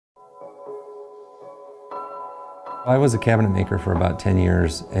I was a cabinet maker for about 10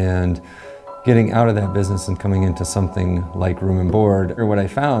 years, and getting out of that business and coming into something like room and board, what I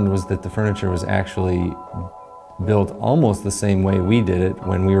found was that the furniture was actually built almost the same way we did it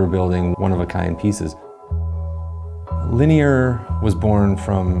when we were building one-of-a-kind pieces. Linear was born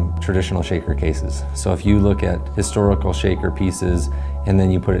from traditional shaker cases. So if you look at historical shaker pieces and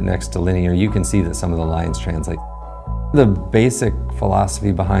then you put it next to linear, you can see that some of the lines translate. The basic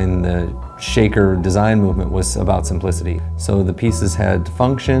philosophy behind the shaker design movement was about simplicity. So the pieces had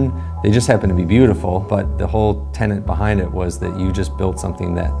function, they just happened to be beautiful, but the whole tenet behind it was that you just built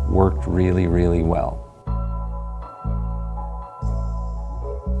something that worked really, really well.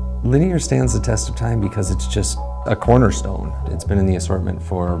 Linear stands the test of time because it's just a cornerstone. It's been in the assortment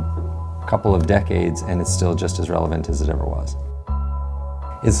for a couple of decades and it's still just as relevant as it ever was.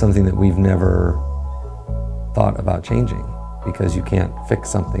 It's something that we've never thought about changing because you can't fix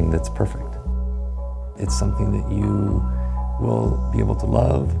something that's perfect. It's something that you will be able to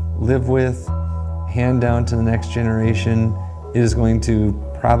love, live with, hand down to the next generation. It is going to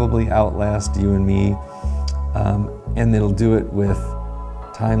probably outlast you and me, and it'll do it with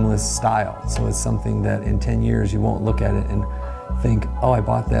timeless style. So it's something that in 10 years you won't look at it and think, oh, I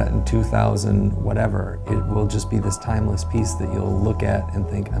bought that in 2000, whatever. It will just be this timeless piece that you'll look at and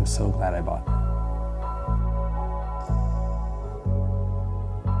think, I'm so glad I bought that.